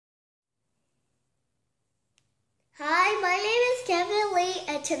my name is Kevin Lee,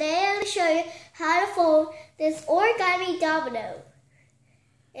 and today I'm going to show you how to fold this origami domino.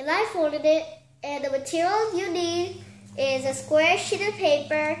 And I folded it, and the materials you need is a square sheet of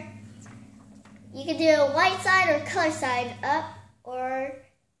paper. You can do a white side or color side up, or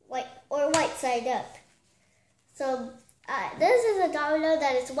white side up. So this is a domino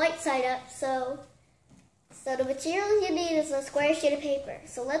that is white side up. So the materials you need is a square sheet of paper.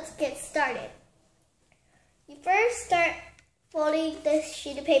 So let's get started. You first start folding this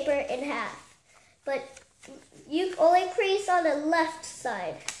sheet of paper in half, but you only crease on the left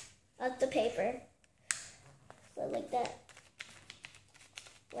side of the paper. So like that,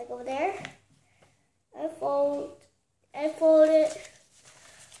 like over there. I fold it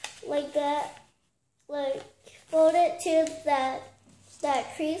like that, fold it to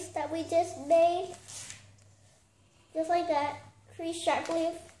that crease that we just made, just like that. Crease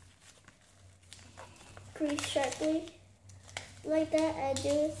sharply, like that, and do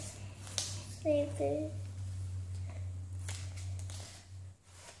the same thing.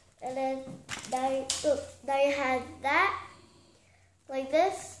 And then now you have that like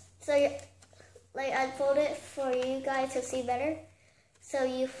this. So you unfold it for you guys to see better. So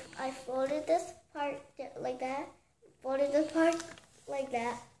I folded this part like that, folded this part like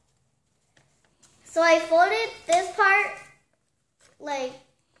that. So I folded this part like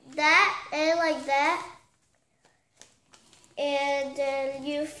that and like that. And then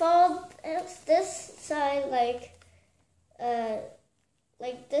you fold this side like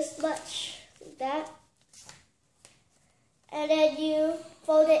this much, like that. And then you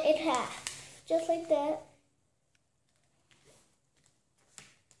fold it in half, just like that.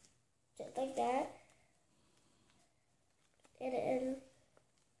 Just like that. And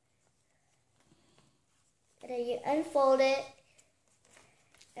then you unfold it.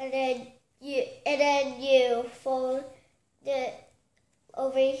 And then you fold it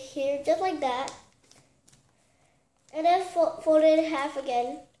over here, just like that. And then fold it in half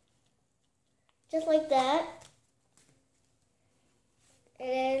again, just like that. And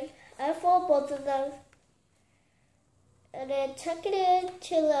then unfold both of them. And then tuck it in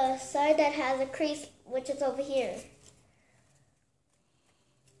to the side that has a crease, which is over here.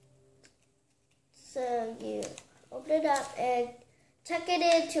 So you open it up and tuck it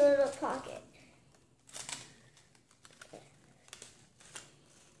into the pocket.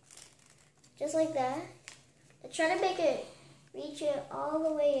 Just like that. And try to make it reach it all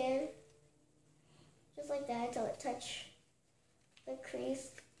the way in. Just like that until it touches the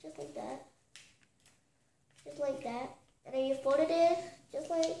crease. Just like that. Just like that. And then you fold it in just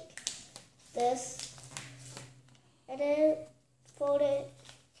like this. And then fold it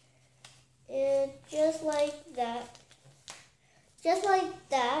in just like that. Just like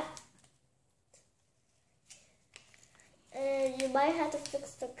that. And you might have to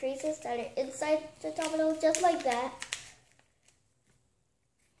fix the creases that are inside the domino, just like that.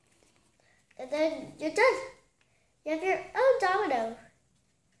 And then you're done. You have your own domino.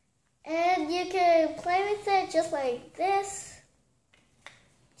 And you can play with it just like this,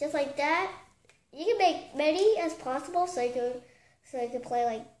 just like that. You can make many as possible, so you can play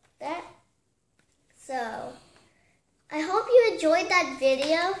like that. So I hope you enjoyed that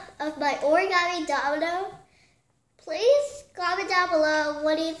video of my origami domino. Please comment down below,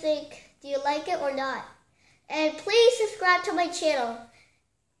 what do you think? Do you like it or not? And please subscribe to my channel.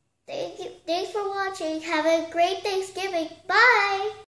 Thanks for watching. Have a great Thanksgiving. Bye!